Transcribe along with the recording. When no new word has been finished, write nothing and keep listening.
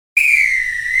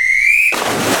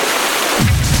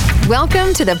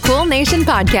Welcome to the Pool Nation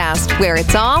podcast, where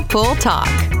it's all pool talk.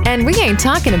 And we ain't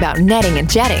talking about netting and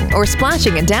jetting or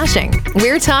splashing and dashing.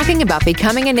 We're talking about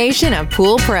becoming a nation of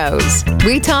pool pros.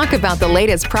 We talk about the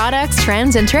latest products,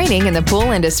 trends, and training in the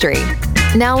pool industry.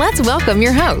 Now let's welcome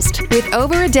your host, with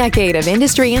over a decade of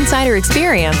industry insider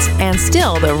experience and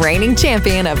still the reigning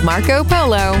champion of Marco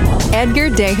Polo, Edgar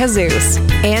De Jesus,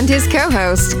 and his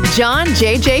co-host, John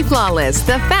JJ Flawless,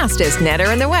 the fastest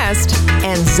netter in the West,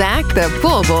 and Zach the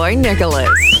Pool Boy Nicholas.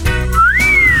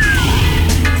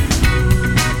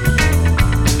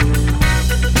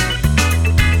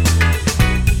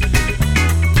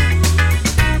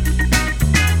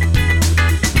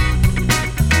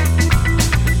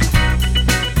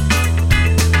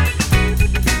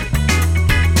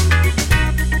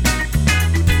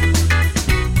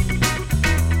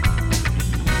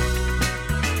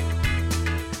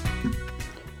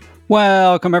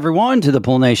 Welcome, everyone, to the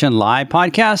Pool Nation Live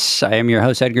Podcast. I am your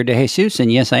host, Edgar De Jesus,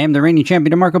 and yes, I am the reigning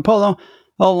champion of Marco Polo,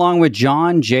 along with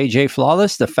John JJ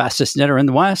Flawless, the fastest netter in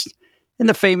the West, and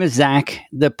the famous Zach,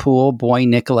 the Pool Boy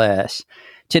Nicholas.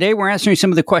 Today, we're answering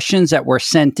some of the questions that were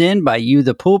sent in by you,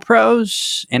 the pool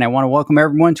pros, and I want to welcome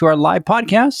everyone to our live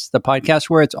podcast, the podcast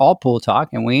where it's all pool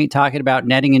talk, and we ain't talking about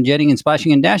netting and jetting and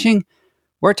splashing and dashing.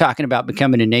 We're talking about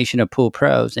becoming a nation of pool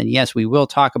pros. And yes, we will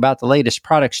talk about the latest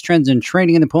products, trends, and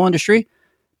training in the pool industry.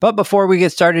 But before we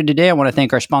get started today, I want to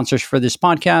thank our sponsors for this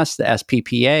podcast, the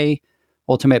SPPA,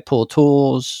 Ultimate Pool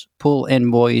Tools, Pool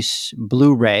Invoice,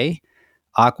 Blu-ray,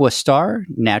 Aquastar,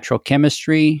 Natural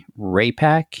Chemistry,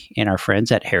 Raypack, and our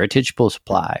friends at Heritage Pool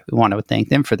Supply. We want to thank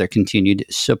them for their continued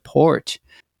support.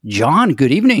 John,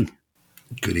 good evening.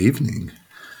 Good evening.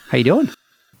 How you doing?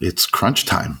 It's crunch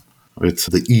time. It's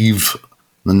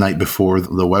the night before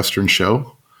the Western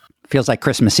show. Feels like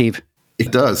Christmas Eve.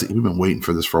 It does. We've been waiting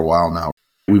for this for a while now.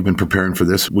 We've been preparing for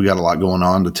this. We got a lot going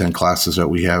on, the 10 classes that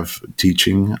we have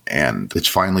teaching, and it's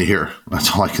finally here.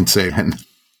 That's all I can say. And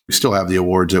we still have the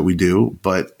awards that we do,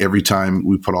 but every time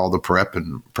we put all the prep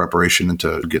and preparation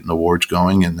into getting the awards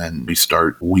going, and then we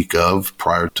start week of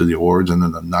prior to the awards, and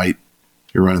then the night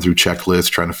you're running through checklists,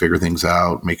 trying to figure things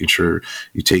out, making sure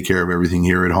you take care of everything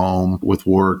here at home with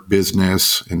work,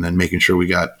 business, and then making sure we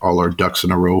got all our ducks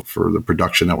in a row for the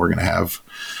production that we're going to have.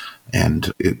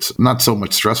 And it's not so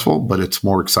much stressful, but it's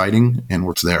more exciting, and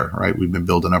it's there, right? We've been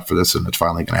building up for this, and it's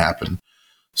finally going to happen.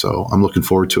 So I'm looking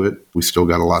forward to it. We still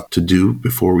got a lot to do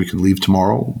before we can leave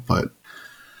tomorrow, but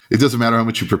it doesn't matter how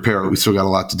much you prepare. We still got a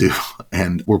lot to do,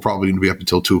 and we're probably going to be up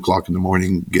until 2 o'clock in the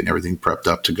morning getting everything prepped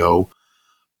up to go.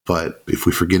 But if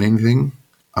we forget anything,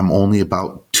 I'm only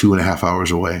about 2.5 hours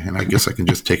away, and I guess I can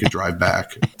just take a drive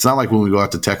back. It's not like when we go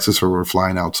out to Texas or we're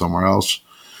flying out somewhere else,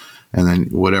 and then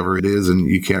whatever it is, and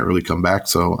you can't really come back.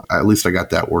 So at least I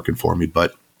got that working for me.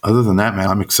 But other than that, man,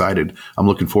 I'm excited. I'm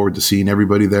looking forward to seeing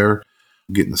everybody there,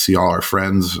 getting to see all our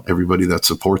friends, everybody that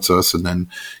supports us, and then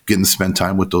getting to spend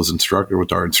time with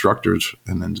our instructors,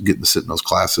 and then getting to sit in those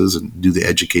classes and do the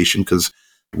education, because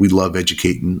we love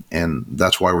educating, and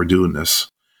that's why we're doing this.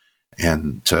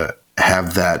 And to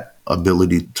have that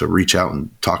ability to reach out and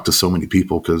talk to so many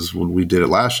people, because when we did it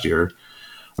last year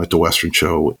at the Western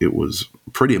show, it was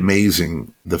pretty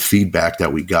amazing, the feedback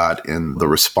that we got and the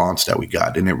response that we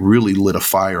got. And it really lit a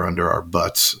fire under our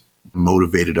butts,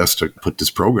 motivated us to put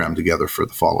this program together for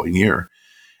the following year.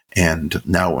 And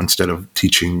now, instead of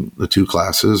teaching the 2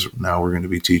 classes, now we're going to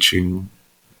be teaching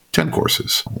 10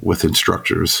 courses with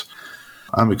instructors.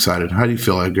 I'm excited. How do you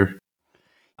feel, Edgar?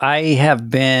 I have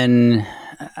been,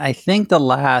 I think the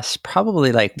last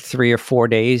probably like 3 or 4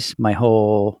 days, my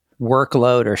whole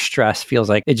workload or stress feels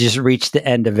like it just reached the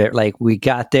end of it. Like we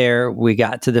got there, we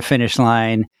got to the finish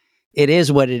line. It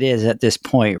is what it is at this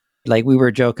point. Like we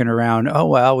were joking around, oh,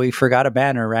 well, we forgot a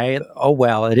banner, right? Oh,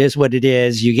 well, it is what it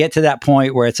is. You get to that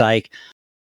point where it's like,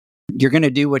 you're going to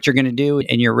do what you're going to do,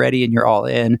 and you're ready and you're all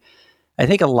in. I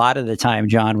think a lot of the time,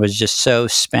 John was just so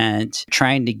spent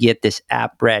trying to get this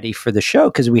app ready for the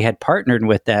show, because we had partnered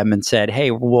with them and said,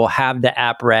 hey, we'll have the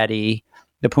app ready,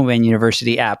 the Pool Man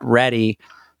University app ready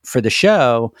for the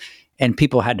show. And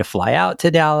people had to fly out to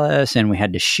Dallas, and we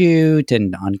had to shoot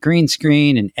and on green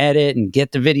screen and edit and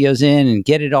get the videos in and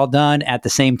get it all done at the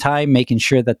same time, making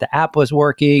sure that the app was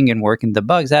working and working the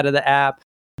bugs out of the app.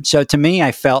 So to me,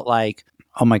 I felt like,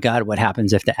 oh my God, what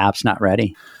happens if the app's not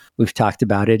ready? We've talked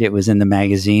about it. It was in the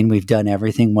magazine. We've done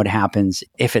everything. What happens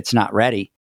if it's not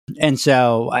ready? And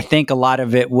so I think a lot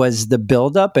of it was the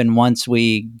buildup. And once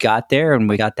we got there and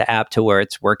we got the app to where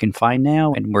it's working fine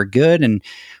now and we're good and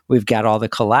we've got all the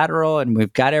collateral and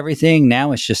we've got everything,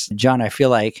 now it's just, John, I feel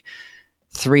like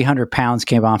 300 pounds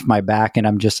came off my back and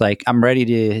I'm just like, I'm ready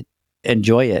to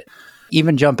enjoy it.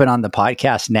 even jumping on the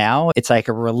podcast now, it's like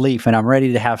a relief, and I'm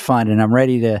ready to have fun, and I'm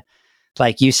ready to,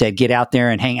 like you said, get out there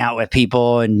and hang out with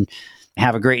people and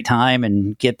have a great time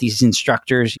and get these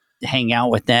instructors, hang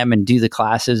out with them and do the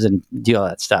classes and do all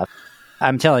that stuff.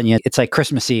 I'm telling you, it's like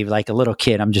Christmas Eve, like a little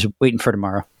kid. I'm just waiting for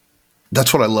tomorrow.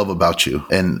 That's what I love about you.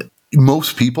 And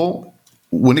most people,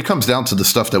 when it comes down to the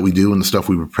stuff that we do and the stuff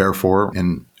we prepare for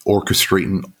and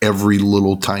orchestrating every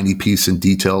little tiny piece and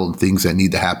detail and things that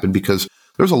need to happen, because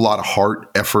there's a lot of heart,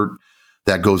 effort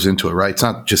that goes into it, right? It's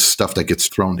not just stuff that gets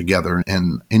thrown together.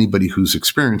 And anybody who's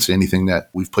experienced anything that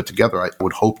we've put together, I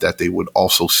would hope that they would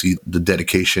also see the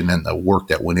dedication and the work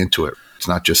that went into it. It's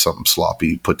not just something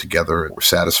sloppy put together and we're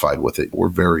satisfied with it. We're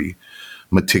very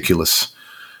meticulous,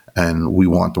 and we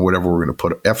want whatever we're going to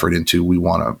put effort into, we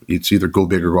want to, it's either go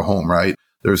big or go home, right?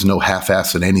 There's no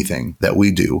half-ass in anything that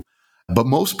we do. But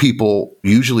most people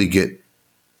usually get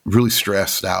really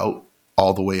stressed out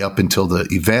all the way up until the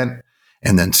event,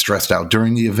 and then stressed out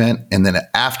during the event. And then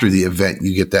after the event,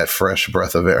 you get that fresh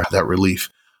breath of air, that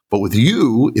relief. But with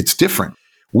you, it's different.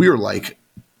 We are like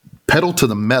pedal to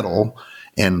the metal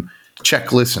and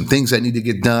checklists and things that need to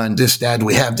get done. This, Dad,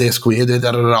 we have this, we have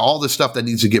all this stuff that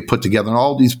needs to get put together, and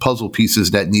all these puzzle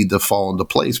pieces that need to fall into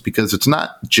place, because it's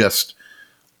not just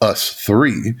us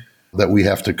three that we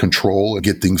have to control and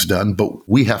get things done, but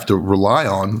we have to rely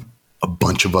on a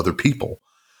bunch of other people,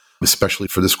 especially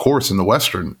for this course in the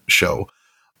Western show,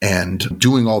 and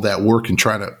doing all that work and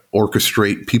trying to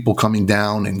orchestrate people coming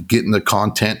down and getting the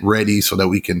content ready so that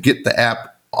we can get the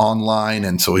app online.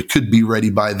 And so it could be ready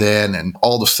by then, and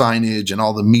all the signage and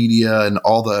all the media and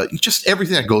all the, just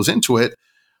everything that goes into it.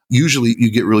 Usually you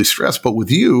get really stressed, but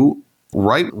with you,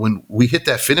 right when we hit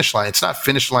that finish line, it's not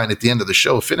finish line at the end of the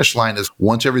show. Finish line is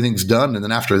once everything's done. And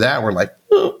then after that, we're like,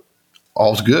 oh,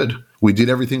 all's good. We did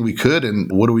everything we could.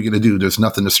 And what are we going to do? There's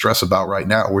nothing to stress about right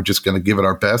now. We're just going to give it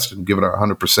our best and give it our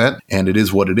 100%. And it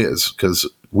is what it is, because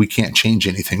we can't change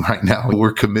anything right now.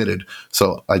 We're committed.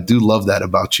 So I do love that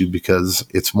about you, because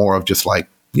it's more of just like,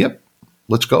 yep,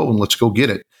 let's go and let's go get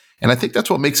it. And I think that's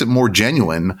what makes it more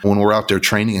genuine when we're out there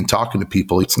training and talking to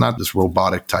people. It's not this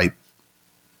robotic type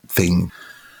thing.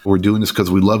 We're doing this because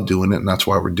we love doing it, and that's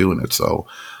why we're doing it. So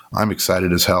I'm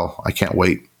excited as hell. I can't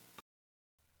wait.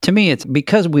 To me, it's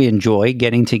because we enjoy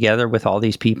getting together with all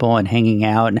these people and hanging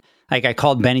out. And like, I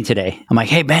called Benny today. I'm like,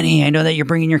 hey, Benny, I know that you're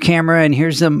bringing your camera, and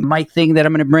here's the mic thing that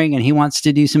I'm going to bring. And he wants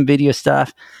to do some video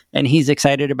stuff, and he's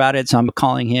excited about it. So I'm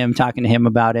calling him, talking to him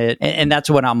about it. And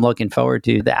that's what I'm looking forward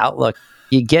to, the outlook.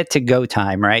 You get to go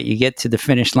time, right? You get to the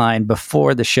finish line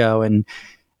before the show. And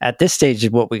at this stage,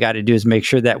 what we got to do is make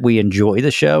sure that we enjoy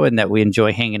the show and that we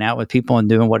enjoy hanging out with people and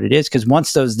doing what it is. Because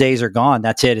once those days are gone,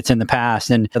 that's it. It's in the past.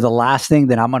 And the last thing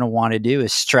that I'm going to want to do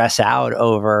is stress out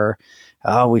over,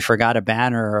 oh, we forgot a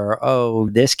banner, or, oh,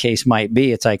 this case might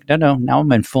be. It's like, no, now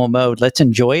I'm in full mode. Let's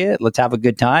enjoy it. Let's have a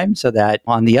good time, so that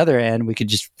on the other end, we could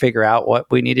just figure out what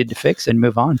we needed to fix and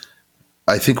move on.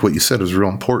 I think what you said is real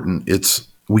important.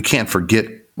 We can't forget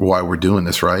why we're doing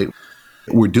this, right?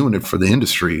 We're doing it for the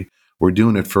industry. We're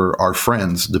doing it for our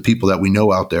friends, the people that we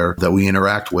know out there that we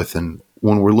interact with. And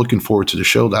when we're looking forward to the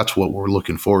show, that's what we're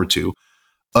looking forward to.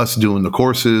 Us doing the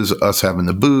courses, us having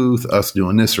the booth, us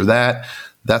doing this or that.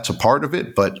 That's a part of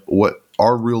it. But what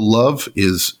our real love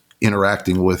is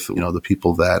interacting with, the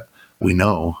people that we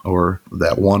know or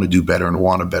that want to do better and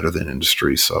want to better than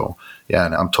industry. So yeah,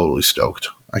 and I'm totally stoked.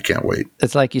 I can't wait.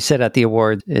 It's like you said at the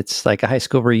awards, it's like a high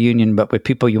school reunion, but with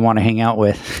people you want to hang out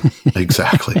with.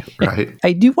 Exactly. Right.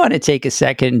 I do want to take a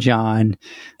second, John,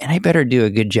 and I better do a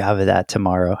good job of that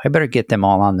tomorrow. I better get them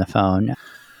all on the phone.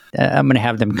 I'm going to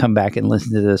have them come back and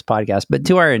listen to this podcast, but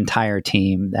to our entire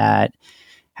team that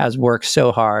has worked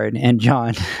so hard. And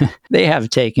John, they have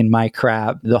taken my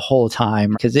crap the whole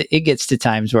time, because it gets to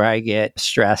times where I get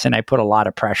stressed and I put a lot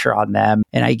of pressure on them,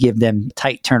 and I give them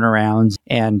tight turnarounds,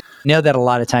 and know that a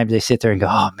lot of times they sit there and go,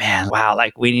 oh man, wow,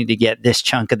 like we need to get this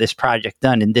chunk of this project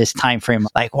done in this time frame.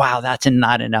 Like, wow, that's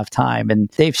not enough time. And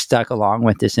they've stuck along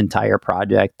with this entire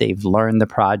project. They've learned the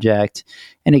project.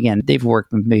 And again, they've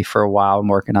worked with me for a while and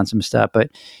working on some stuff, but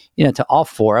to all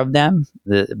four of them,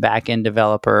 the back-end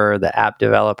developer, the app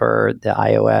developer, the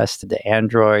iOS, the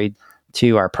Android,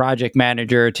 to our project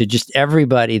manager, to just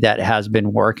everybody that has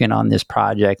been working on this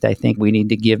project, I think we need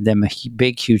to give them a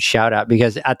big, huge shout out,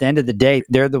 because at the end of the day,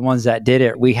 they're the ones that did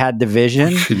it. We had the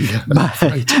vision,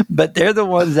 but they're the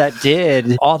ones that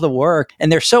did all the work.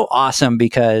 And they're so awesome,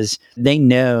 because they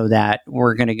know that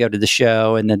we're going to go to the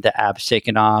show and that the app's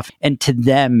taken off. And to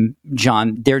them,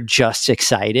 John, they're just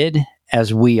excited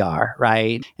as we are,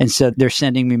 right? And so they're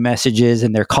sending me messages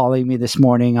and they're calling me this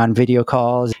morning on video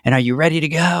calls. And are you ready to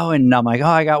go? And I'm like, oh,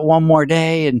 I got one more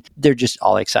day. And they're just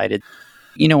all excited.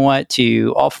 You know what?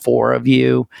 To all four of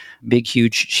you, big,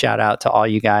 huge shout out to all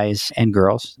you guys and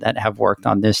girls that have worked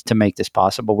on this to make this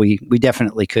possible. We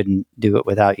definitely couldn't do it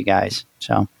without you guys.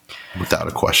 So, without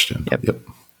a question. Yep.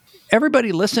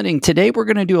 Everybody listening, today we're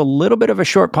going to do a little bit of a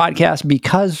short podcast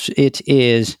because it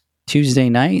is Tuesday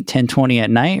night, 10:20 at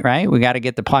night, right? We got to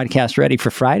get the podcast ready for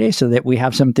Friday so that we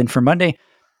have something for Monday.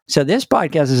 So this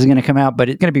podcast is going to come out, but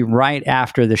it's going to be right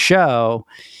after the show,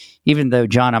 even though,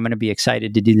 John, I'm going to be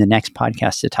excited to do the next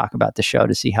podcast to talk about the show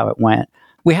to see how it went.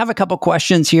 We have a couple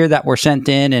questions here that were sent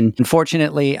in, and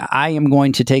unfortunately, I am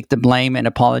going to take the blame and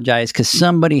apologize because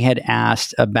somebody had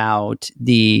asked about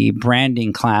the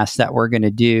branding class that we're going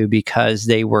to do because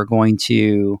they were going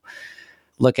to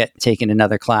look at taking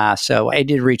another class. So I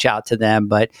did reach out to them,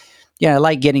 but yeah, I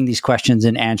like getting these questions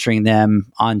and answering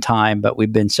them on time, but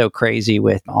we've been so crazy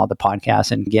with all the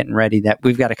podcasts and getting ready that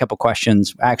we've got a couple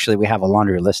questions. Actually, we have a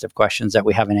laundry list of questions that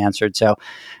we haven't answered. So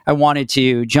I wanted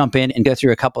to jump in and go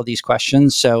through a couple of these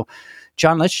questions. So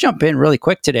John, let's jump in really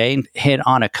quick today and hit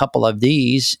on a couple of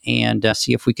these and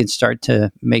see if we can start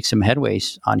to make some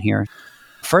headways on here.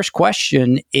 First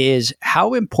question is,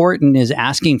 how important is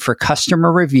asking for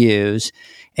customer reviews,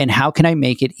 and how can I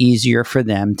make it easier for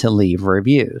them to leave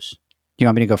reviews? Do you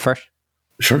want me to go first?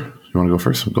 Sure. You want to go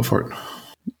first? Go for it.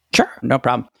 Sure. No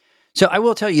problem. So I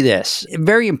will tell you this,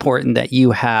 very important that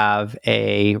you have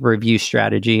a review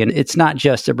strategy. And it's not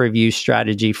just a review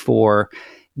strategy for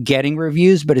getting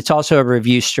reviews, but it's also a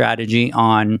review strategy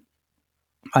on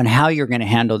how you're going to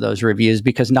handle those reviews,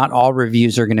 because not all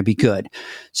reviews are going to be good.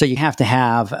 So you have to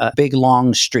have a big,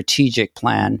 long strategic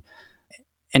plan.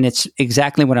 And it's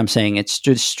exactly what I'm saying. It's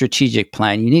a strategic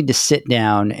plan. You need to sit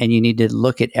down and you need to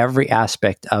look at every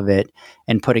aspect of it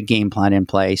and put a game plan in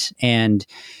place. And,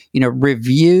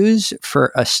 reviews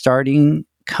for a starting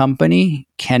company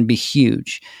can be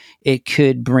huge. It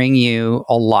could bring you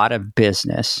a lot of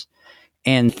business.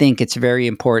 And think it's very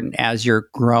important as you're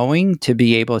growing to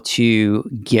be able to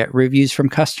get reviews from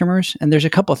customers. And there's a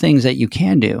couple things that you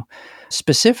can do.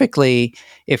 Specifically,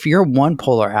 if you're one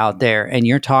puller out there and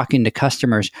you're talking to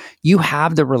customers, you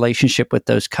have the relationship with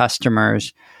those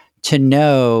customers to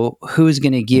know who's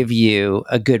going to give you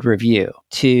a good review,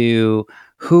 to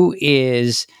who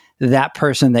is that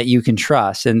person that you can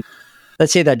trust. And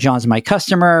let's say that John's my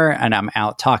customer and I'm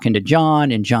out talking to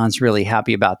John and John's really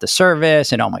happy about the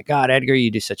service. And oh my God, Edgar, you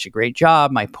do such a great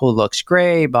job. My pool looks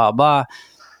great, blah, blah.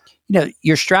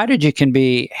 Your strategy can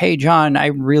be, hey, John, I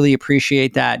really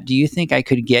appreciate that. Do you think I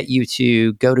could get you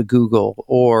to go to Google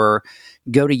or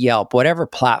go to Yelp, whatever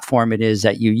platform it is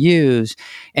that you use?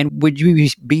 And would you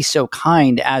be so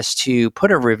kind as to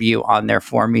put a review on there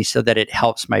for me so that it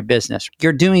helps my business?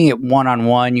 You're doing it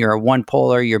one-on-one. You're a one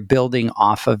puller. You're building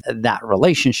off of that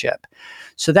relationship.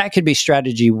 So that could be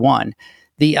strategy one.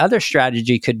 The other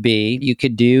strategy could be, you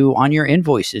could do on your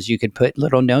invoices, you could put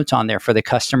little notes on there for the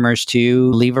customers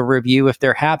to leave a review if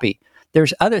they're happy.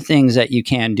 There's other things that you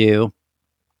can do.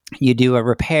 You do a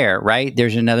repair, right?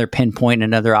 There's another pinpoint,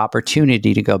 another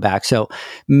opportunity to go back. So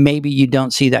maybe you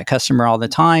don't see that customer all the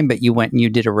time, but you went and you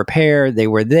did a repair. They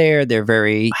were there. They're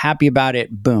very happy about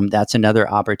it. Boom. That's another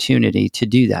opportunity to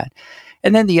do that.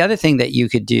 And then the other thing that you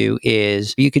could do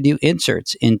is you could do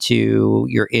inserts into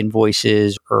your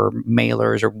invoices or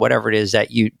mailers or whatever it is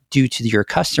that you do to your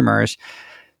customers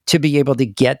to be able to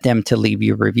get them to leave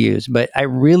you reviews. But I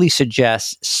really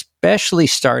suggest, especially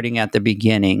starting at the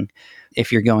beginning,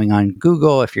 if you're going on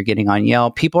Google, if you're getting on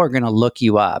Yelp, people are going to look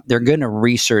you up. They're going to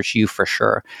research you for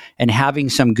sure. And having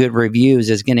some good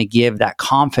reviews is going to give that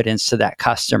confidence to that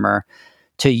customer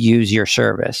to use your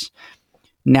service.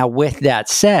 Now, with that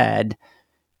said,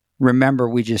 remember,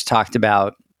 we just talked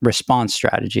about response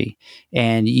strategy,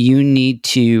 and you need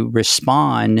to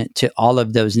respond to all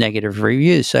of those negative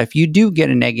reviews. So if you do get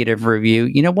a negative review,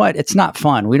 you know what? It's not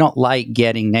fun. We don't like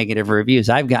getting negative reviews.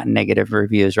 I've gotten negative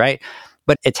reviews, right?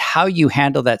 But it's how you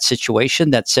handle that situation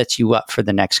that sets you up for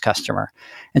the next customer.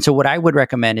 And so what I would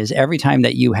recommend is every time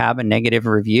that you have a negative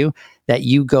review, that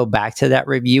you go back to that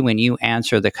review and you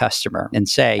answer the customer and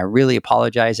say, I really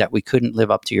apologize that we couldn't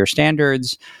live up to your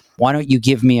standards. Why don't you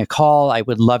give me a call? I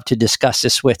would love to discuss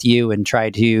this with you and try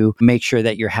to make sure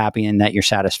that you're happy and that you're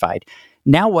satisfied.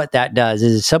 Now, what that does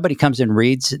is if somebody comes and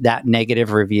reads that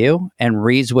negative review and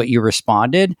reads what you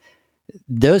responded,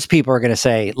 those people are going to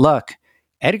say, look,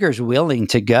 Edgar's willing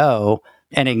to go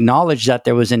and acknowledge that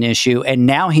there was an issue. And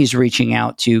now he's reaching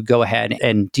out to go ahead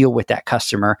and deal with that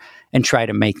customer and try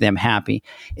to make them happy.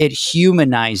 It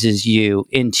humanizes you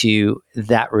into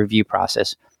that review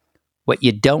process. What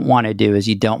you don't want to do is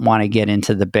you don't want to get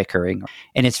into the bickering.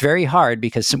 And it's very hard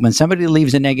because when somebody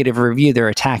leaves a negative review, they're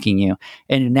attacking you.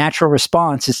 And a natural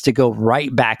response is to go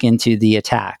right back into the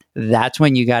attack. That's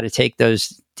when you got to take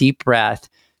those deep breaths,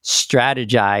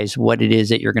 strategize what it is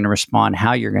that you're going to respond,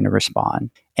 how you're going to respond.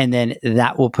 And then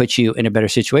that will put you in a better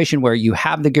situation where you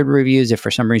have the good reviews. If for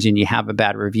some reason you have a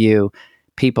bad review,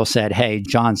 people said, hey,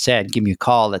 John said, give me a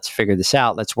call. Let's figure this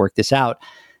out. Let's work this out.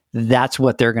 That's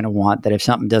what they're going to want, that if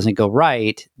something doesn't go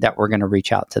right, that we're going to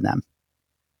reach out to them.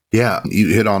 Yeah, you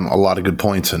hit on a lot of good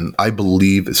points. And I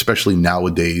believe, especially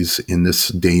nowadays in this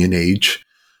day and age,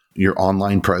 your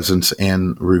online presence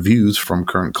and reviews from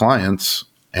current clients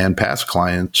and past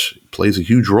clients plays a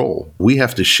huge role. We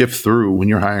have to shift through when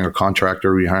you're hiring a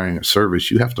contractor or you're hiring a service,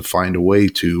 you have to find a way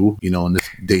to, in this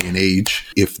day and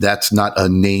age, if that's not a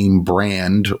name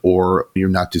brand or you're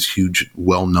not this huge,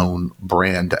 well-known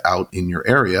brand out in your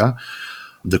area,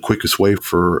 the quickest way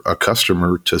for a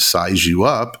customer to size you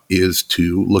up is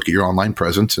to look at your online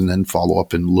presence and then follow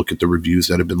up and look at the reviews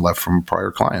that have been left from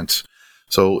prior clients.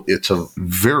 So it's a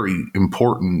very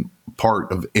important part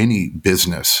of any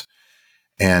business.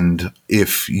 And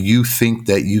if you think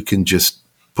that you can just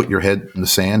put your head in the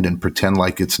sand and pretend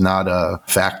like it's not a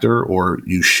factor, or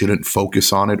you shouldn't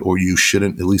focus on it, or you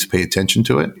shouldn't at least pay attention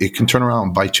to it, it can turn around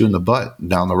and bite you in the butt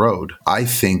down the road. I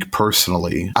think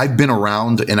personally, I've been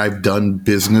around and I've done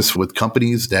business with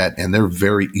companies and they're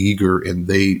very eager and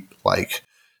they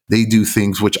do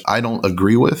things which I don't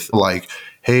agree with. Like,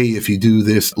 hey, if you do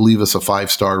this, leave us a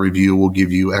 5-star review. We'll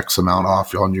give you X amount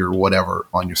off on your whatever,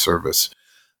 on your service.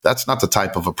 That's not the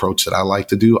type of approach that I like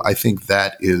to do. I think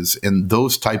that is, in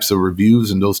those types of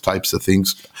reviews and those types of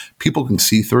things, people can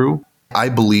see through. I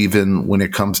believe in when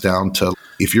it comes down to,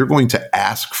 if you're going to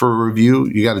ask for a review,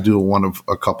 you got to do it one of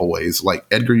a couple ways. Like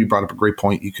Edgar, you brought up a great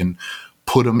point. You can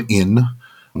put them in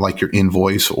like your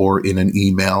invoice or in an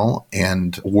email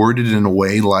and word it in a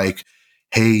way like,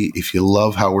 hey, if you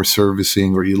love how we're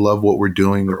servicing or you love what we're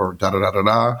doing or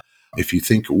da-da-da-da-da, if you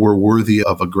think we're worthy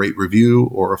of a great review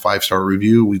or a 5-star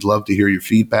review, we'd love to hear your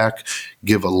feedback.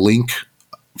 Give a link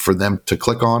for them to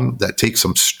click on that takes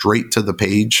them straight to the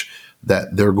page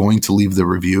that they're going to leave the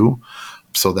review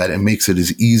so that it makes it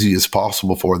as easy as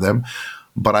possible for them.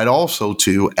 But I'd also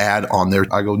to add on there,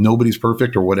 I go, nobody's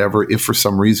perfect or whatever. If for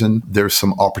some reason there's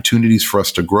some opportunities for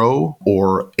us to grow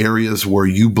or areas where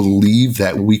you believe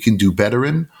that we can do better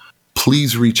in,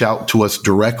 please reach out to us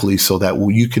directly so that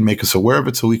you can make us aware of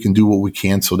it so we can do what we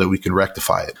can so that we can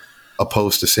rectify it.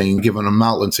 Opposed to saying, giving them an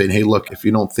outlet and saying, hey, look, if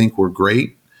you don't think we're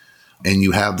great and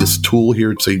you have this tool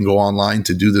here so you can go online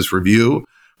to do this review,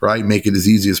 right? Make it as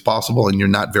easy as possible and you're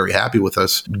not very happy with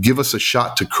us, give us a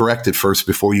shot to correct it first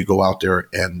before you go out there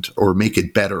or make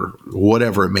it better,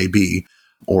 whatever it may be,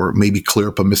 or maybe clear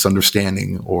up a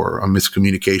misunderstanding or a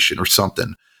miscommunication or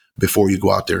something before you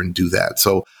go out there and do that.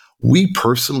 So we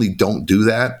personally don't do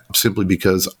that simply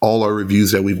because all our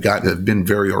reviews that we've gotten have been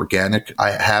very organic.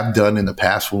 I have done in the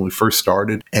past when we first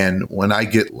started. And when I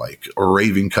get like a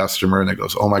raving customer and it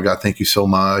goes, oh my God, thank you so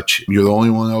much. You're the only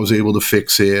one that was able to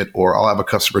fix it. Or I'll have a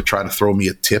customer try to throw me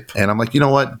a tip. And I'm like, you know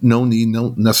what? No need,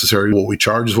 no necessary. What we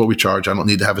charge is what we charge. I don't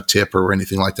need to have a tip or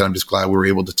anything like that. I'm just glad we were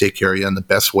able to take care of you in the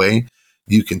best way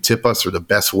you can tip us, or the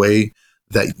best way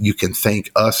that you can thank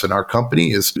us and our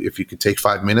company is if you could take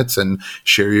 5 minutes and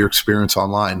share your experience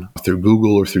online through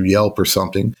Google or through Yelp or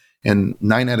something. And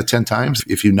 9 out of 10 times,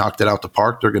 if you knocked it out the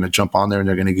park, they're going to jump on there and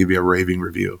they're going to give you a raving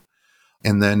review.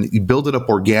 And then you build it up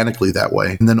organically that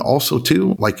way. And then also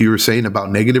too, like you were saying about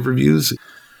negative reviews,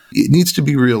 it needs to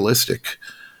be realistic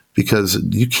because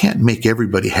you can't make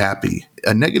everybody happy.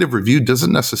 A negative review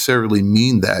doesn't necessarily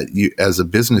mean that you, as a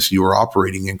business, you are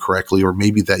operating incorrectly or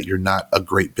maybe that you're not a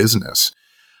great business.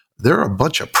 There are a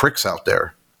bunch of pricks out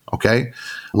there, okay?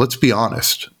 Let's be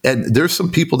honest. And there's some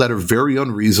people that are very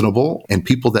unreasonable and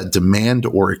people that demand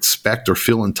or expect or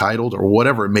feel entitled or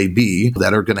whatever it may be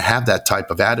that are going to have that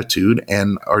type of attitude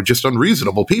and are just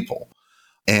unreasonable people.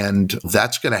 And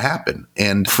that's going to happen.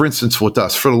 And for instance, with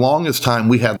us, for the longest time,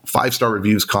 we had 5-star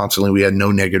reviews constantly. We had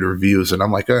no negative reviews. And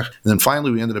I'm like, And then finally,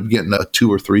 we ended up getting a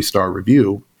 2 or 3-star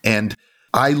review. And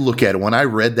I look at it when I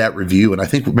read that review, and I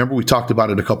think, remember we talked about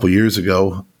it a couple of years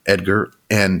ago, Edgar,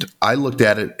 and I looked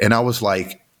at it and I was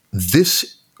like,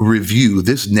 this review,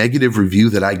 this negative review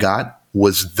that I got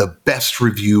was the best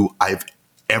review I've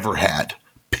ever had,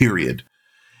 period.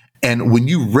 And when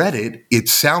you read it, it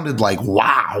sounded like,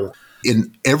 wow.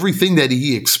 And everything that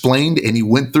he explained and he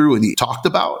went through and he talked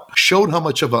about showed how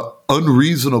much of an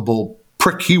unreasonable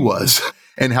prick he was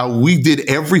and how we did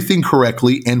everything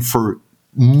correctly. And for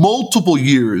multiple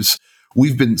years,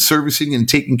 we've been servicing and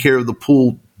taking care of the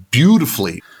pool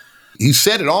beautifully. He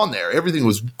said it on there. Everything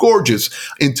was gorgeous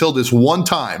until this one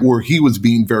time where he was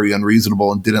being very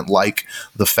unreasonable and didn't like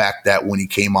the fact that when he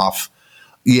came off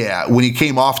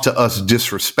to us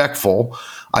disrespectful,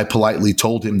 I politely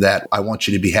told him that I want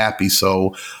you to be happy.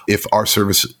 So if our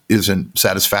service isn't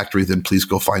satisfactory, then please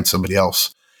go find somebody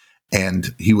else.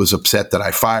 And he was upset that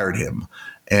I fired him,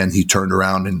 and he turned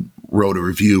around and wrote a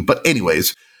review. But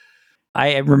anyways,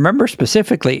 I remember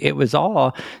specifically, it was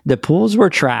all the pools were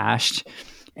trashed,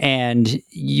 and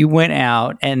you went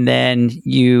out and then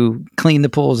you cleaned the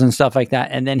pools and stuff like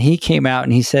that. And then he came out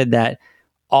and he said that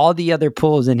all the other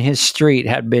pools in his street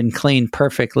had been cleaned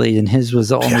perfectly, and his was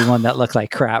the only one that looked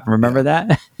like crap. Remember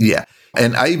that? Yeah.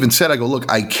 And I even said, I go, look,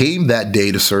 I came that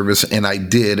day to service, and I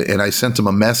did. And I sent him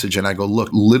a message, and I go, look,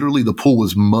 literally the pool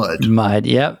was mud. Mud,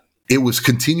 yep. It was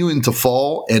continuing to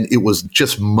fall, and it was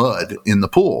just mud in the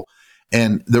pool.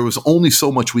 And there was only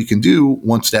so much we can do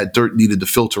once that dirt needed to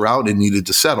filter out and needed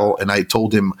to settle. And I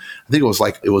told him, I think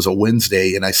it was a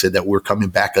Wednesday. And I said that we're coming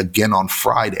back again on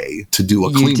Friday to do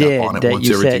a cleanup on it once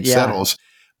everything settles.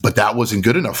 But that wasn't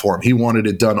good enough for him. He wanted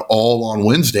it done all on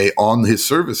Wednesday on his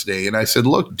service day. And I said,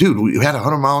 look, dude, we had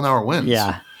 100-mile-an-hour winds.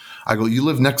 Yeah. I go, you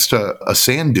live next to a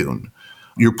sand dune.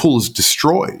 Your pool is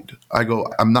destroyed. I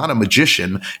go, I'm not a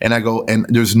magician. And I go, and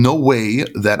there's no way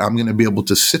that I'm going to be able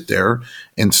to sit there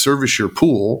and service your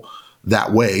pool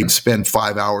that way and spend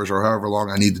 5 hours or however long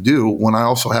I need to do when I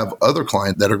also have other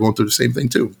clients that are going through the same thing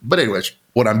too. But anyways,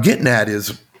 what I'm getting at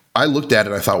is I looked at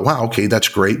it, I thought, wow, okay, that's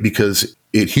great because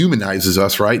it humanizes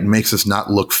us, right? And makes us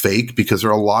not look fake because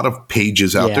there are a lot of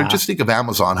pages out there. Just think of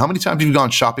Amazon. How many times have you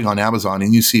gone shopping on Amazon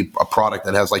and you see a product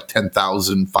that has like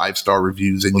 10,000 5-star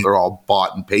reviews and they're all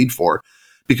bought and paid for?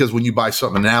 Because when you buy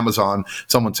something on Amazon,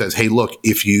 someone says, hey, look,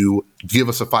 if you give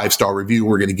us a 5-star review,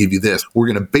 we're going to give you this. We're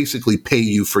going to basically pay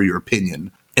you for your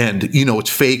opinion. And, it's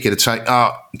fake and it's like,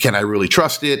 can I really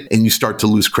trust it? And you start to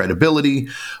lose credibility.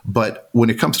 But when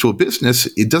it comes to a business,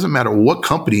 it doesn't matter what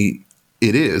company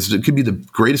it is. It could be the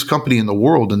greatest company in the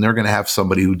world and they're going to have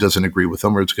somebody who doesn't agree with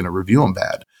them or it's going to review them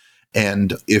bad.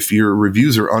 And if your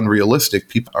reviews are unrealistic,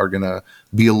 people are going to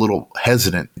be a little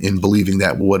hesitant in believing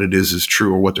that what it is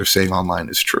true or what they're saying online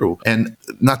is true. And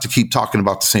not to keep talking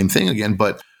about the same thing again,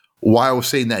 but why I was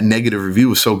saying that negative review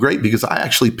was so great because I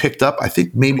actually picked up, I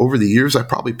think maybe over the years, I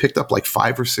probably picked up like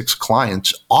 5 or 6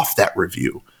 clients off that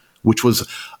review, which was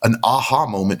an aha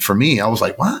moment for me. I was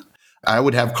like, what? I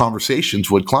would have conversations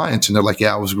with clients and they're like,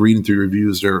 yeah, I was reading through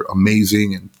reviews. They're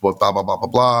amazing and blah, blah, blah, blah, blah,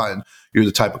 blah. And you're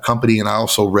the type of company. And I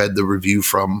also read the review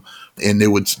and they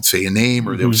would say a name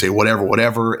or they would say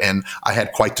whatever. And I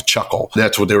had quite the chuckle.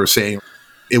 That's what they were saying.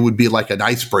 It would be like an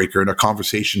icebreaker and a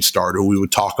conversation starter. We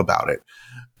would talk about it.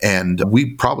 And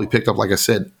we probably picked up, like I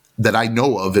said, that I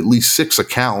know of at least 6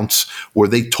 accounts where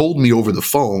they told me over the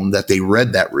phone that they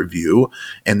read that review.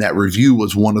 And that review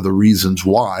was one of the reasons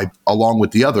why, along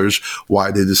with the others,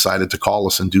 why they decided to call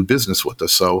us and do business with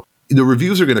us. So the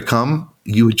reviews are going to come.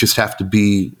 You would just have to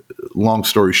be, long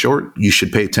story short, you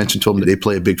should pay attention to them. They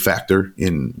play a big factor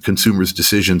in consumers'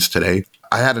 decisions today.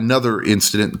 I had another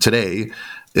incident today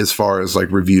as far as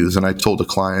like reviews. And I told a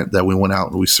client that we went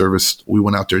out and we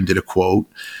went out there and did a quote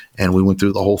and we went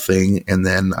through the whole thing. And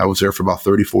then I was there for about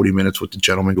 30, 40 minutes with the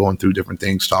gentleman going through different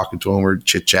things, talking to him, we're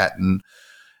chit chatting.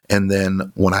 And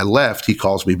then when I left, he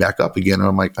calls me back up again. And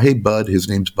I'm like, hey, Bud, his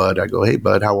name's Bud. I go, hey,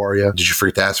 Bud, how are you? Did you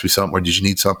forget to ask me something or did you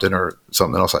need something or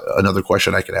something else? Another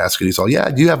question I could ask. And he's all, yeah,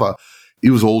 do you have he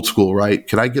was old school, right?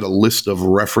 Can I get a list of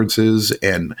references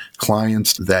and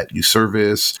clients that you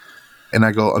service? And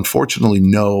I go, unfortunately,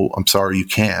 no, I'm sorry, you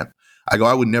can't. I go,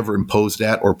 I would never impose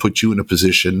that or put you in a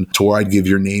position to where I'd give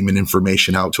your name and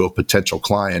information out to a potential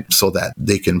client so that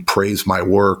they can praise my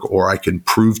work or I can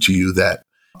prove to you that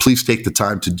please take the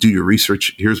time to do your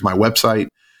research. Here's my website.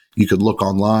 You could look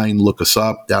online, look us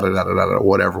up,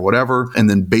 whatever, and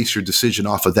then base your decision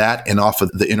off of that and off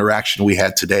of the interaction we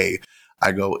had today.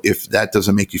 I go, if that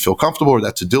doesn't make you feel comfortable or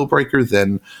that's a deal breaker,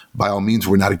 then by all means,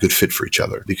 we're not a good fit for each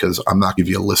other because I'm not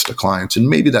giving you a list of clients. And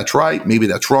maybe that's right. Maybe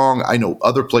that's wrong. I know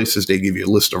other places, they give you a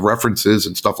list of references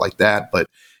and stuff like that. But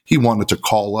he wanted to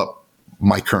call up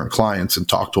my current clients and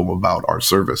talk to them about our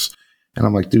service. And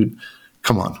I'm like, dude,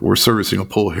 come on, we're servicing a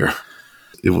pool here.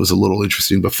 It was a little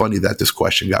interesting, but funny that this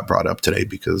question got brought up today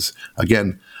because,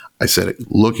 again, I said,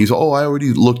 look, I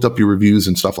already looked up your reviews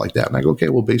and stuff like that. And I go, okay,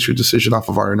 we'll base your decision off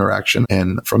of our interaction.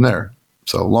 And from there.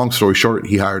 So long story short,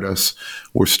 he hired us.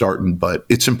 We're starting, but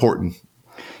it's important.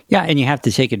 Yeah. And you have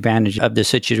to take advantage of the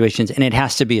situations and it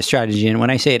has to be a strategy. And when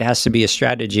I say it has to be a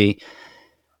strategy,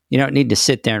 you don't need to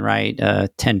sit there and write a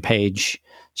 10-page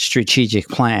strategic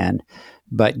plan.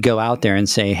 but go out there and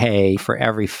say, hey, for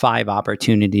every 5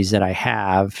 opportunities that I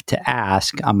have to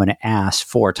ask, I'm going to ask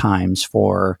 4 times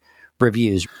for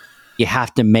reviews. You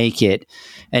have to make it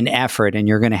an effort, and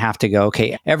you're going to have to go,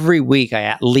 okay, every week I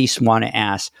at least want to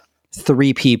ask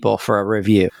 3 people for a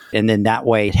review. And then that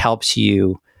way it helps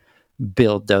you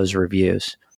build those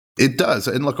reviews. It does.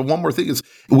 And look, one more thing is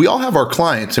we all have our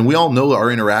clients and we all know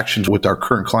our interactions with our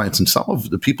current clients. And some of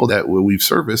the people that we've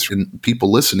serviced and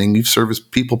people listening, you've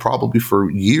serviced people probably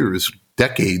for years,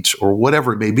 decades, or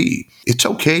whatever it may be. It's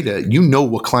okay to,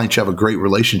 what clients you have a great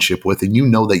relationship with, and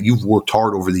that you've worked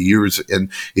hard over the years.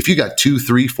 And if you got 2,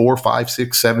 3, 4, 5,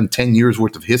 6, 7, 10 years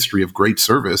worth of history of great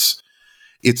service,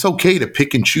 it's okay to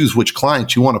pick and choose which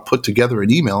clients you want to put together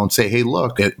an email and say, hey,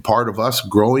 look, part of us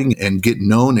growing and getting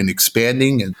known and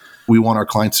expanding, and we want our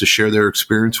clients to share their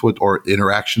experience with or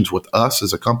interactions with us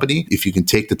as a company. If you can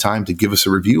take the time to give us a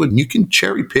review, and you can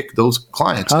cherry pick those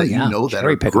clients that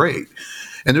are great.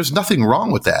 And there's nothing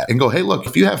wrong with that. And go, hey, look,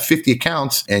 if you have 50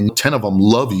 accounts and 10 of them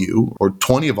love you or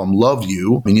 20 of them love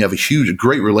you and you have a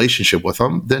great relationship with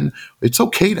them, then it's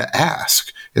okay to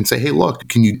ask and say, hey, look,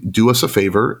 can you do us a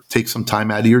favor? Take some time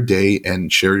out of your day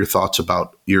and share your thoughts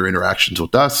about your interactions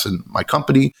with us and my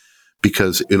company,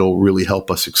 because it'll really help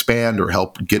us expand or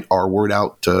help get our word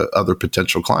out to other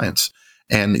potential clients.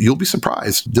 And you'll be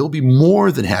surprised. They'll be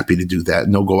more than happy to do that.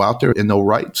 And they'll go out there and they'll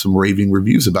write some raving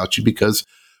reviews about you, because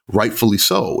rightfully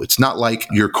so. It's not like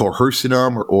you're coercing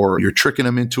them or you're tricking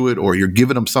them into it or you're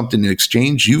giving them something in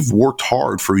exchange. You've worked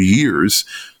hard for years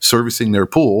servicing their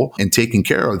pool and taking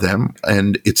care of them.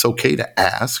 And it's okay to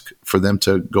ask for them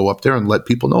to go up there and let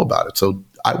people know about it. So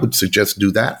I would suggest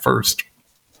do that first.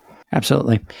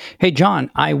 Absolutely. Hey, John,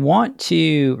 I want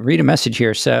to read a message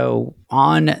here. So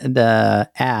on the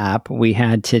app, we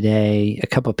had today a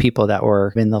couple of people that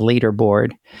were in the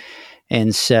leaderboard.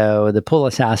 And so the Pool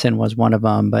Assassin was one of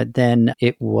them, but then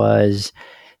it was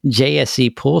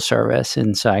JSC Pool Service.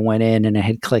 And so I went in and I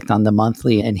had clicked on the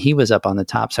monthly and he was up on the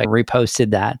top. So I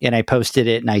reposted that and I posted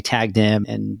it and I tagged him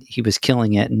and he was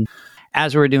killing it. And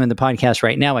as we're doing the podcast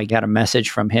right now, I got a message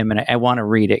from him and I want to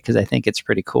read it because I think it's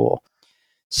pretty cool.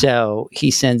 So he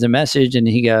sends a message and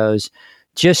he goes,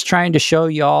 just trying to show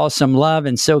y'all some love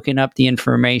and soaking up the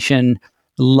information.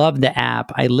 Love the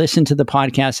app. I listen to the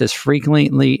podcast as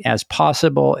frequently as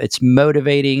possible. It's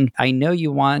motivating. I know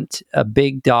you want a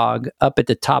big dog up at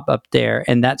the top up there,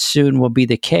 and that soon will be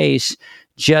the case.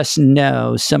 Just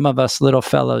know some of us little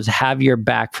fellows have your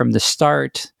back from the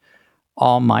start.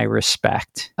 All my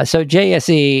respect. So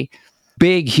JSE,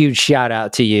 big, huge shout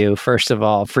out to you, first of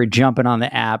all, for jumping on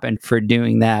the app and for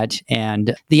doing that.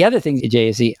 And the other thing,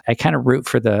 JSE, I kind of root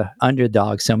for the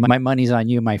underdog. So my money's on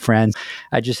you, my friend.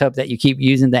 I just hope that you keep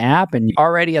using the app and you're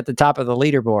already at the top of the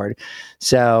leaderboard.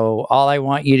 So all I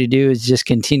want you to do is just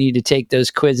continue to take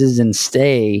those quizzes and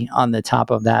stay on the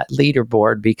top of that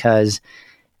leaderboard, because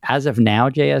as of now,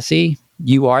 JSE,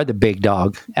 you are the big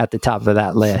dog at the top of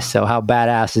that list. So how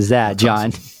badass is that, John?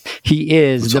 Awesome. He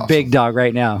is That's the awesome. Big dog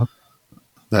right now.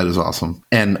 That is awesome.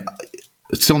 And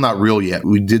it's still not real yet.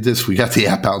 We did this. We got the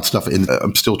app out and stuff. And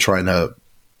I'm still trying to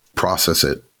process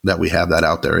it, that we have that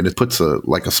out there. And it puts a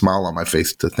smile on my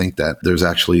face to think that there's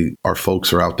actually, our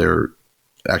folks are out there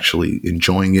actually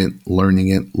enjoying it, learning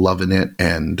it, loving it,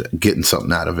 and getting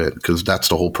something out of it, because that's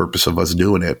the whole purpose of us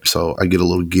doing it. So I get a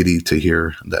little giddy to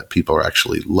hear that people are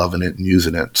actually loving it and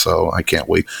using it. So I can't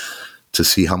wait to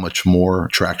see how much more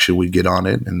traction we get on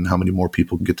it and how many more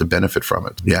people get to benefit from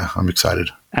it. Yeah, I'm excited.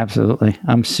 Absolutely.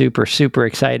 I'm super, super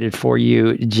excited for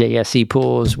you, JSE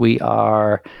Pools. We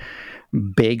are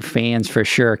big fans for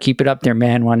sure. Keep it up there,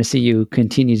 man. Want to see you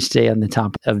continue to stay on the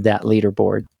top of that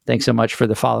leaderboard. Thanks so much for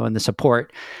the follow and the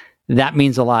support. That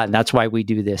means a lot. And that's why we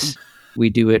do this. We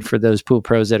do it for those pool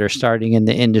pros that are starting in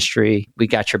the industry. We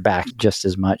got your back just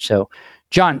as much. So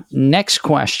John, next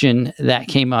question that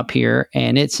came up here,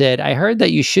 and it said, I heard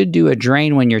that you should do a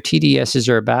drain when your TDSs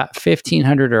are about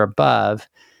 1,500 or above.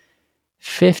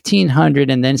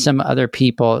 1,500, and then some other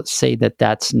people say that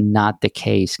that's not the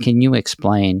case. Can you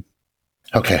explain?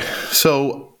 Okay.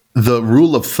 So the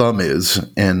rule of thumb is,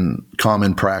 and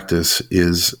common practice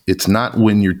is, it's not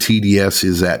when your TDS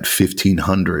is at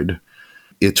 1,500.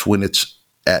 It's when it's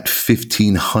at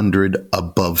 1,500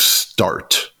 above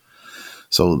start.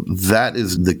 So that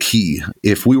is the key.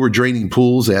 If we were draining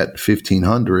pools at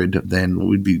 1,500, then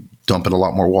we'd be dumping a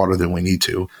lot more water than we need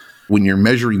to. When you're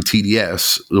measuring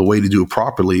TDS, the way to do it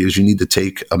properly is you need to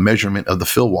take a measurement of the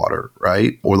fill water,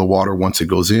 right? Or the water once it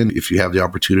goes in. If you have the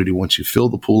opportunity, once you fill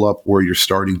the pool up, where your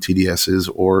starting TDS is,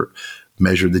 or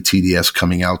measure the TDS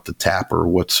coming out the tap or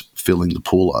what's filling the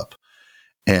pool up.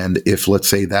 And if, let's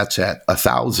say, that's at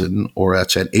 1,000 or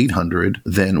that's at 800,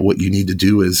 then what you need to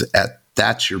do is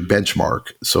that's your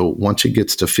benchmark. So once it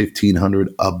gets to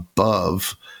 1,500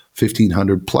 above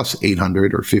 1,500 plus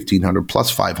 800 or 1,500 plus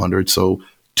 500, so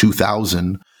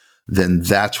 2,000, then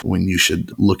that's when you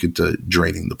should look into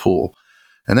draining the pool.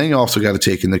 And then you also got to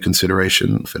take into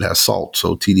consideration if it has salt.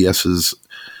 So TDSs,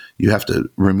 you have to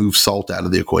remove salt out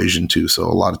of the equation too. So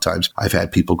a lot of times I've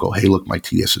had people go, hey, look, my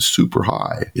TDS is super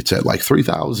high. It's at like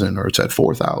 3,000 or it's at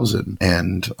 4,000.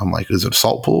 And I'm like, is it a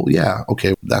salt pool? Yeah.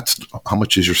 Okay. That's how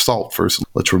much is your salt first?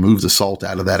 Let's remove the salt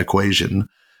out of that equation.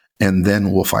 And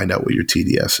then we'll find out what your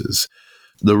TDS is.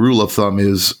 The rule of thumb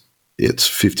is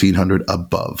it's 1,500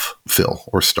 above fill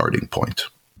or starting point.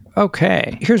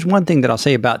 Okay. Here's one thing that I'll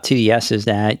say about TDS is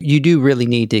that you do really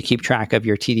need to keep track of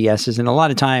your TDSs. And a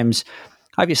lot of times,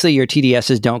 obviously, your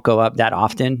TDSs don't go up that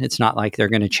often. It's not like they're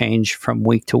going to change from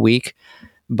week to week.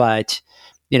 But,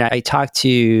 I talk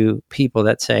to people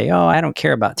that say, oh, I don't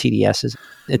care about TDSs.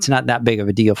 It's not that big of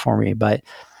a deal for me. But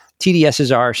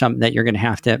TDSs are something that you're going to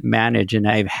have to manage. And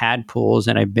I've had pools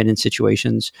and I've been in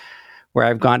situations where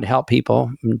I've gone to help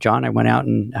people. John, I went out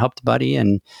and helped a buddy,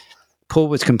 and pool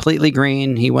was completely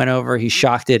green. He went over, he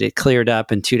shocked it, it cleared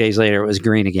up, and 2 days later it was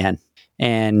green again.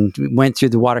 And went through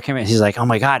the water chemistry. He's like, oh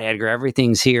my God, Edgar,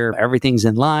 everything's here. Everything's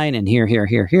in line and here.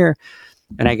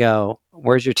 And I go,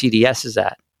 where's your TDSs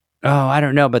at? Oh, I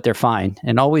don't know, but they're fine.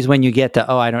 And always when you get to,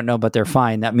 oh, I don't know, but they're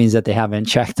fine, that means that they haven't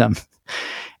checked them.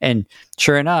 And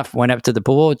sure enough, went up to the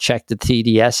pool, checked the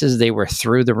TDSs, they were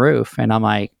through the roof. And I'm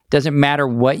like, doesn't matter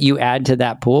what you add to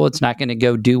that pool, it's not going to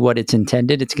go do what it's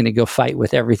intended. It's going to go fight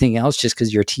with everything else just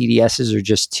because your TDSs are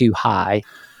just too high.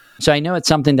 So I know it's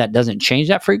something that doesn't change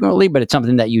that frequently, but it's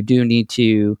something that you do need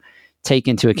to take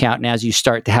into account. And as you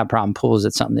start to have problem pools,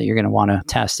 it's something that you're going to want to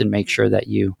test and make sure that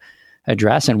you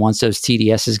address. And once those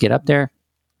TDSs get up there,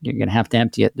 you're going to have to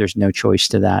empty it. There's no choice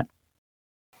to that.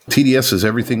 TDS is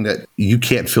everything that you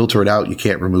can't filter it out. You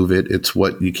can't remove it. It's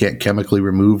what you can't chemically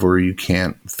remove or you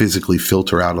can't physically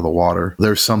filter out of the water.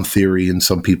 There's some theory and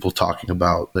some people talking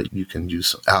about that you can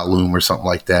use alum or something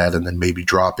like that and then maybe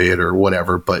drop it or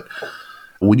whatever. But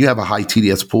when you have a high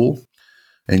TDS pool,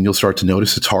 and you'll start to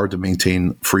notice it's hard to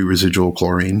maintain free residual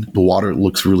chlorine. The water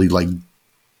looks really like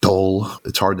dull.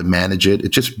 It's hard to manage it. It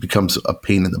just becomes a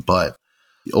pain in the butt.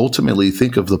 Ultimately,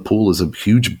 think of the pool as a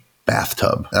huge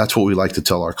bathtub. That's what we like to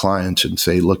tell our clients and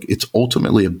say, look, it's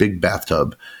ultimately a big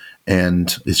bathtub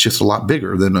and it's just a lot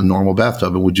bigger than a normal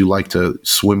bathtub. And would you like to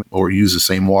swim or use the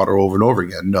same water over and over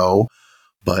again? No.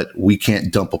 But we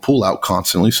can't dump a pool out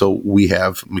constantly. So we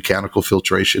have mechanical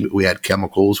filtration. We add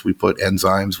chemicals. We put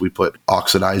enzymes. We put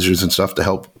oxidizers and stuff to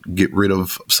help get rid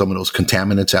of some of those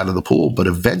contaminants out of the pool. But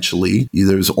eventually,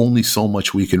 there's only so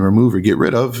much we can remove or get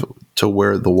rid of to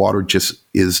where the water just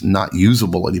is not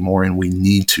usable anymore. And we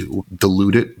need to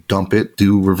dilute it, dump it,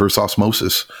 do reverse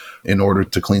osmosis in order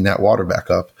to clean that water back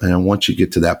up. And once you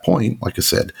get to that point, like I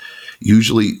said,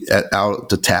 usually out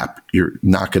the tap, you're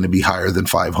not going to be higher than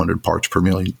 500 parts per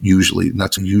million, usually. And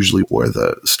that's usually where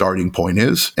the starting point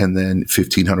is. And then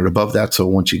 1,500 above that. So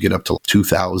once you get up to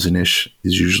 2,000-ish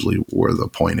is usually where the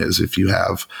point is. If you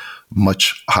have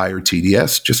much higher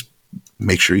TDS, just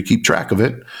make sure you keep track of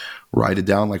it. Write it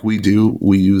down like we do.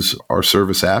 We use our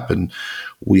service app and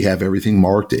we have everything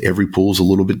marked. Every pool is a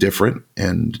little bit different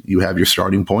and you have your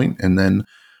starting point. And then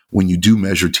when you do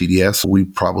measure TDS, we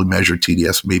probably measure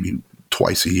TDS maybe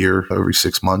twice a year, every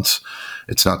 6 months.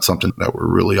 It's not something that we're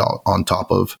really on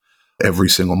top of every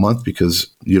single month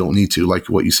because you don't need to. Like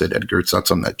what you said, Edgar, it's not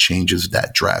something that changes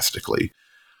that drastically.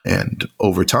 And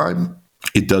over time,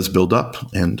 it does build up.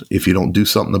 And if you don't do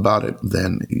something about it,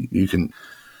 then you can.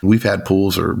 We've had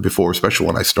pools or before, especially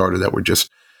when I started, that were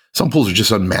just, some pools are just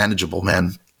unmanageable,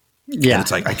 man. Yeah. And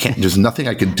it's like, there's nothing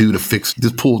I can do to fix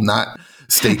this pool not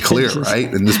stay clear,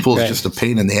 right? And this pool is just a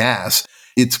pain in the ass.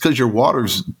 It's because your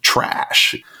water's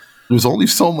trash. There's only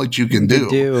so much you can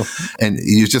do. And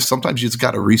you just, sometimes you just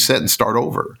got to reset and start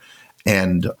over.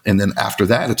 And then after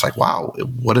that, it's like, wow,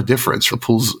 what a difference. The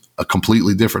pool's a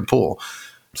completely different pool.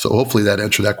 So hopefully that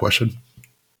answered that question.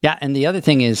 Yeah. And the other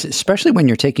thing is, especially when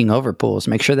you're taking over pools,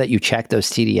 make sure that you check those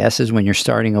TDSs when you're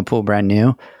starting a pool brand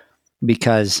new,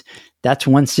 because that's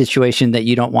one situation that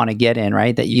you don't want to get in,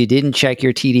 right? That you didn't check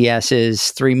your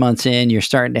TDSs 3 months in, you're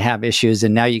starting to have issues.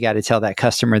 And now you got to tell that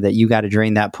customer that you got to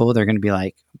drain that pool. They're going to be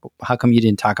like, how come you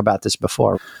didn't talk about this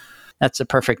before? That's a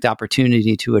perfect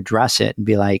opportunity to address it and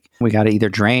be like, we got to either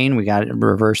drain, we got to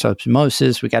reverse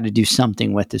osmosis, we got to do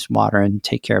something with this water and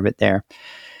take care of it there.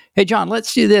 Hey, John,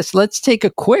 let's do this. Let's take a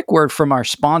quick word from our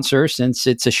sponsor since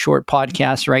it's a short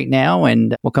podcast right now,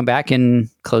 and we'll come back and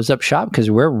close up shop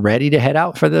because we're ready to head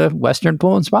out for the Western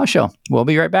Pool and Spa Show. We'll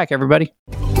be right back, everybody.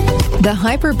 The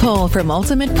Hyper Pole from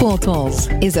Ultimate Pool Tools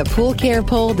is a pool care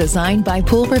pole designed by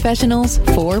pool professionals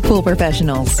for pool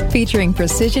professionals, featuring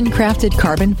precision-crafted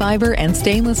carbon fiber and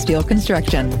stainless steel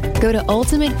construction. Go to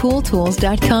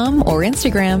ultimatepooltools.com or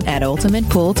Instagram at Ultimate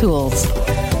Pool Tools.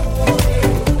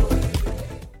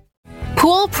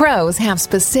 Pool pros have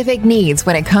specific needs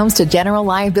when it comes to general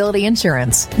liability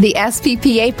insurance. The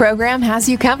SPPA program has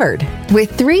you covered.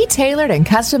 With 3 tailored and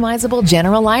customizable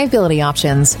general liability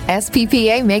options,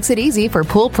 SPPA makes it easy for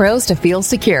pool pros to feel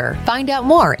secure. Find out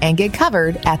more and get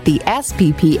covered at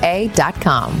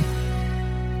thesppa.com.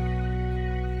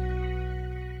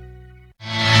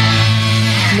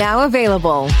 Now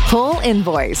available, Pool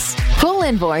Invoice. Pool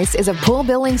Invoice is a pool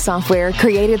billing software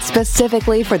created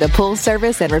specifically for the pool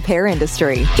service and repair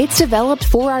industry. It's developed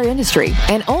for our industry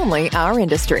and only our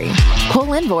industry.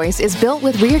 Pool Invoice is built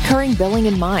with recurring billing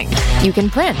in mind. You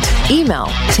can print, email,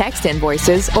 text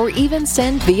invoices, or even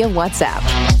send via WhatsApp.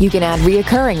 You can add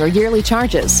recurring or yearly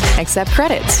charges, accept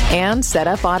credits, and set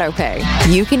up autopay.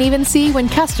 You can even see when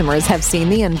customers have seen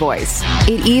the invoice.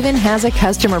 It even has a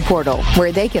customer portal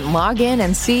where they can log in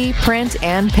and see, print,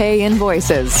 and pay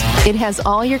invoices. It has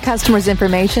all your customers'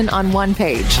 information on one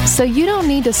page, so you don't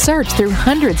need to search through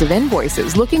hundreds of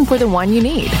invoices looking for the one you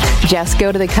need. Just go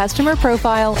to the customer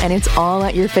profile and it's all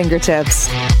at your fingertips.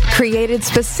 Created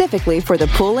specifically for the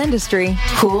pool industry,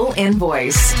 Pool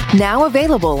Invoice. Now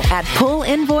available at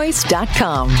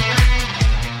poolinvoice.com.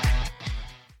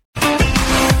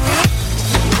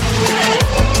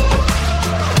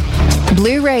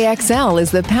 Blu-ray XL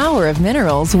is the power of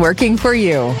minerals working for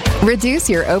you. Reduce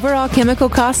your overall chemical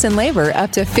costs and labor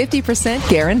up to 50%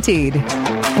 guaranteed.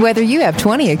 Whether you have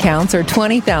 20 accounts or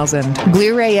 20,000,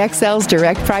 Blu-ray XL's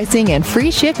direct pricing and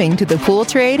free shipping to the pool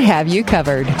trade have you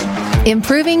covered.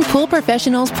 Improving pool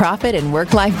professionals' profit and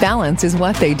work-life balance is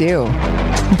what they do.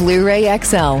 Blu-ray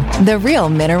XL, the real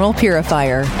mineral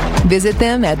purifier. Visit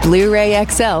them at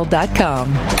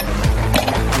BluRayXL.com.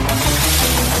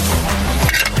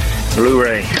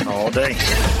 Blu-ray all day.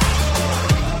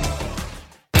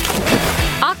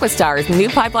 Aquastar's new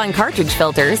pipeline cartridge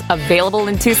filters, available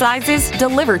in 2 sizes,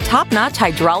 deliver top-notch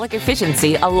hydraulic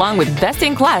efficiency along with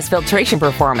best-in-class filtration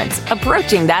performance,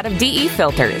 approaching that of DE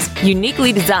filters.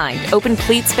 Uniquely designed, open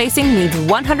pleat spacing means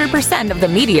 100% of the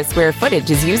media square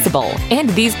footage is usable. And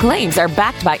these claims are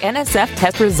backed by NSF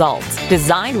test results.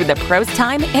 Designed with the pro's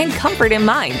time and comfort in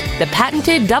mind, the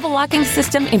patented double-locking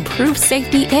system improves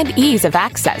safety and ease of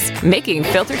access, making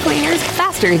filter cleaners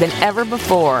faster than ever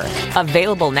before.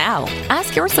 Available now.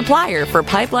 Ask your supplier for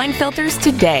pipeline filters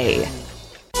today.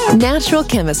 Natural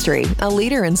Chemistry, a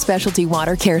leader in specialty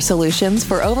water care solutions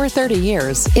for over 30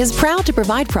 years, is proud to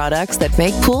provide products that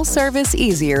make pool service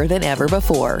easier than ever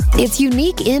before. Its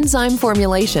unique enzyme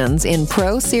formulations in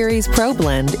Pro Series Pro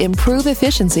Blend improve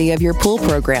efficiency of your pool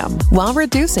program while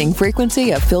reducing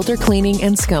frequency of filter cleaning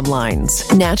and scum lines.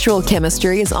 Natural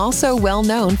Chemistry is also well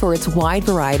known for its wide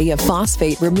variety of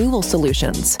phosphate removal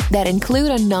solutions that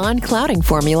include a non-clouding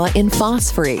formula in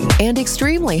Phos-Free and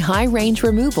extremely high-range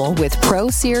removal with Pro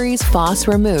Series Phos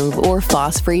Remove or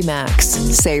Phos-Free Max.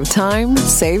 Save time,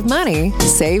 save money,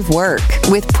 save work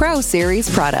with Pro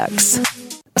Series products.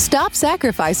 Stop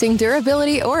sacrificing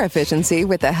durability or efficiency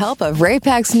with the help of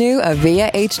Raypak's new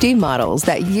Avia HD models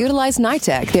that utilize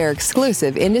NITEC, their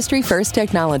exclusive industry-first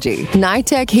technology.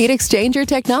 NITEC heat exchanger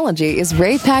technology is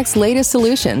Raypak's latest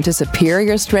solution to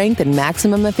superior strength and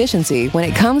maximum efficiency when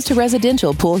it comes to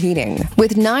residential pool heating.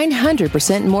 With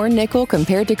 900% more nickel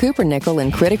compared to copper nickel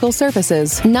in critical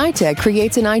surfaces, NITEC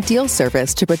creates an ideal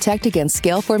surface to protect against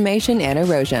scale formation and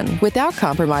erosion without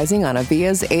compromising on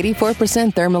Avia's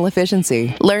 84% thermal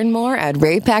efficiency. Learn more at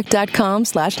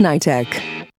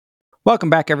raypak.com/NITEC.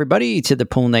 Welcome back, everybody, to the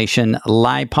Pool Nation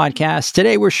live podcast.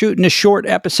 Today, we're shooting a short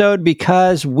episode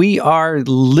because we are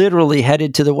literally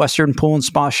headed to the Western Pool and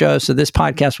Spa Show. So this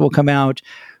podcast will come out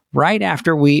right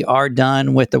after we are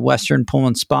done with the Western Pool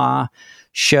and Spa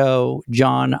Show.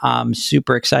 John, I'm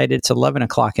super excited. It's 11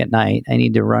 o'clock at night. I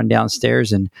need to run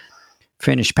downstairs and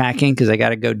finish packing because I got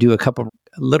to go do a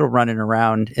little running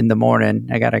around in the morning.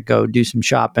 I got to go do some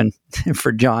shopping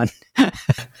for John.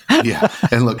 Yeah.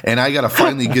 And look, and I got to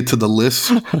finally get to the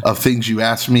list of things you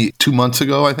asked me 2 months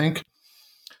ago, I think,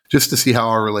 just to see how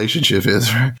our relationship is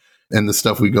and the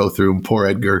stuff we go through. And poor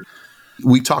Edgar,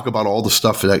 we talk about all the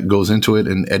stuff that goes into it.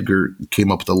 And Edgar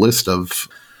came up with a list of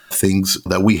things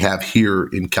that we have here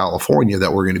in California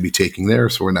that we're going to be taking there.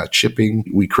 So we're not shipping.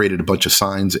 We created a bunch of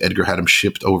signs. Edgar had them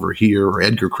shipped over here, or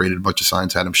Edgar created a bunch of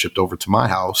signs, had them shipped over to my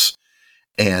house.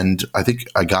 And I think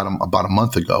I got them about a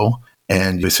month ago.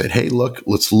 And they said, hey, look,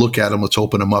 let's look at them. Let's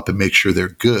open them up and make sure they're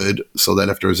good so that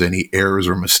if there's any errors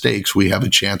or mistakes, we have a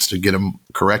chance to get them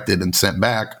corrected and sent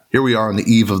back. Here we are on the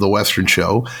eve of the Western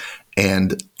show.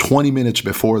 And 20 minutes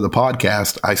before the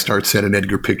podcast, I start sending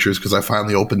Edgar pictures because I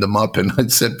finally opened them up and I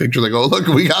sent pictures like, oh, look,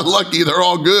 we got lucky. They're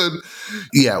all good.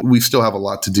 Yeah, we still have a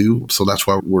lot to do. So that's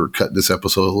why we're cutting this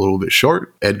episode a little bit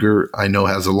short. Edgar, I know,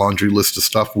 has a laundry list of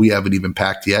stuff we haven't even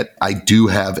packed yet. I do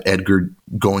have Edgar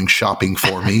going shopping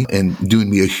for me and doing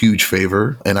me a huge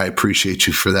favor. And I appreciate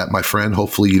you for that, my friend.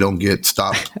 Hopefully you don't get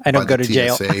stopped. I don't go to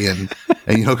jail.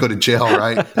 And you don't go to jail,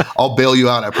 right? I'll bail you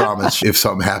out, I promise, if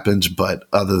something happens. But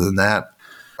other than that,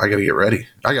 I got to get ready.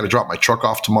 I got to drop my truck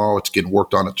off tomorrow. It's getting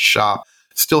worked on at the shop.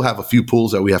 Still have a few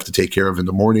pools that we have to take care of in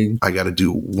the morning. I got to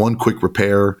do one quick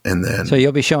repair and then... So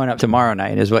you'll be showing up tomorrow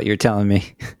night is what you're telling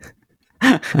me.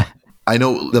 I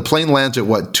know the plane lands at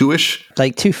what, 2-ish?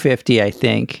 Like 2:50, I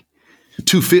think.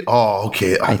 2:50. Oh,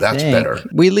 okay. Oh, that's better.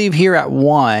 We leave here at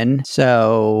 1.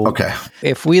 So okay.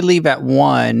 If we leave at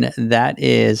 1, that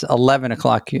is 11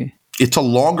 o'clock. It's a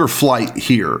longer flight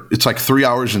here. It's like 3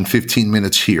 hours and 15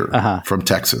 minutes here from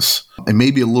Texas. And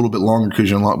maybe a little bit longer because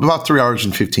you're about 3 hours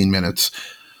and 15 minutes.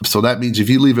 So that means if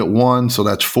you leave at 1, so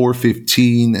that's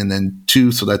 4:15, and then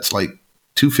 2, so that's like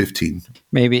 2:15.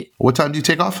 Maybe. What time do you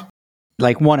take off?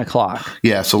 Like 1 o'clock.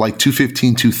 Yeah, so like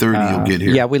 2:15, 2:30 you'll get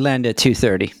here. Yeah, we land at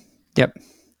 2:30. Yep.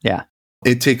 Yeah.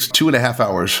 It takes 2.5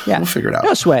 hours. Yeah. We'll figure it out.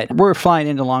 No sweat. We're flying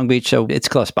into Long Beach, so it's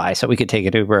close by, so we could take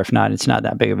an Uber. If not, it's not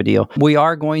that big of a deal. We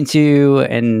are going to,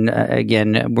 and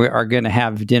again, we are going to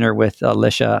have dinner with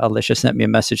Alicia. Alicia sent me a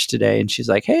message today, and she's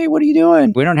like, hey, what are you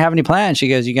doing? We don't have any plans. She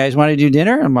goes, you guys want to do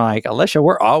dinner? I'm like, Alicia,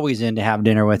 we're always in to have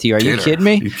dinner with you. Are you kidding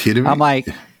me? Are you kidding me? I'm like...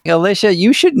 Alicia,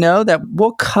 you should know that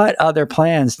we'll cut other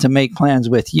plans to make plans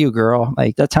with you, girl.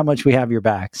 Like, that's how much we have your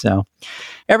back. So,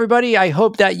 everybody, I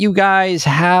hope that you guys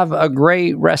have a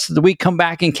great rest of the week. Come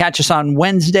back and catch us on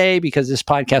Wednesday because this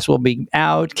podcast will be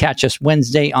out. Catch us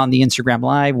Wednesday on the Instagram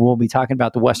Live. We'll be talking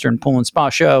about the Western Pool and Spa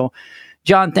Show.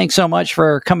 John, thanks so much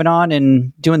for coming on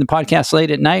and doing the podcast late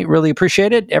at night. Really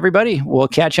appreciate it. Everybody, we'll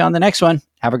catch you on the next one.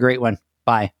 Have a great one.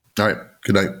 Bye. All right.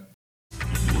 Good night.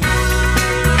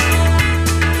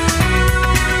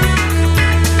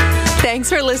 Thanks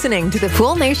for listening to the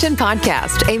Pool Nation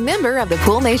podcast, a member of the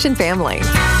Pool Nation family.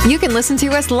 You can listen to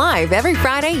us live every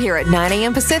Friday here at 9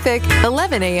 a.m. Pacific,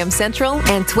 11 a.m. Central,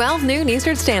 and 12 noon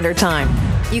Eastern Standard Time.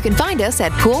 You can find us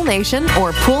at Pool Nation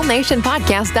or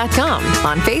PoolNationPodcast.com,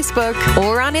 on Facebook,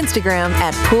 or on Instagram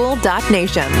at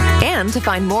Pool.Nation. And to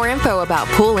find more info about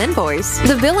Pool Invoice,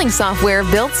 the billing software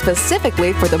built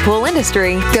specifically for the pool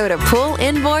industry, go to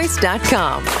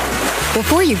PoolInvoice.com.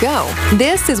 Before you go,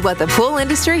 this is what the pool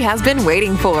industry has been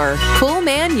waiting for.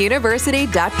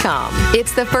 PoolmanUniversity.com.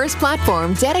 It's the first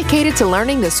platform dedicated to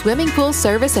learning the swimming pool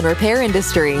service and repair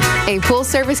industry. A pool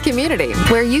service community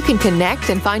where you can connect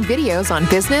and find videos on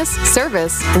business,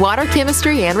 service, water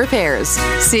chemistry, and repairs.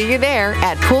 See you there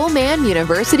at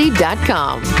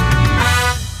PoolmanUniversity.com.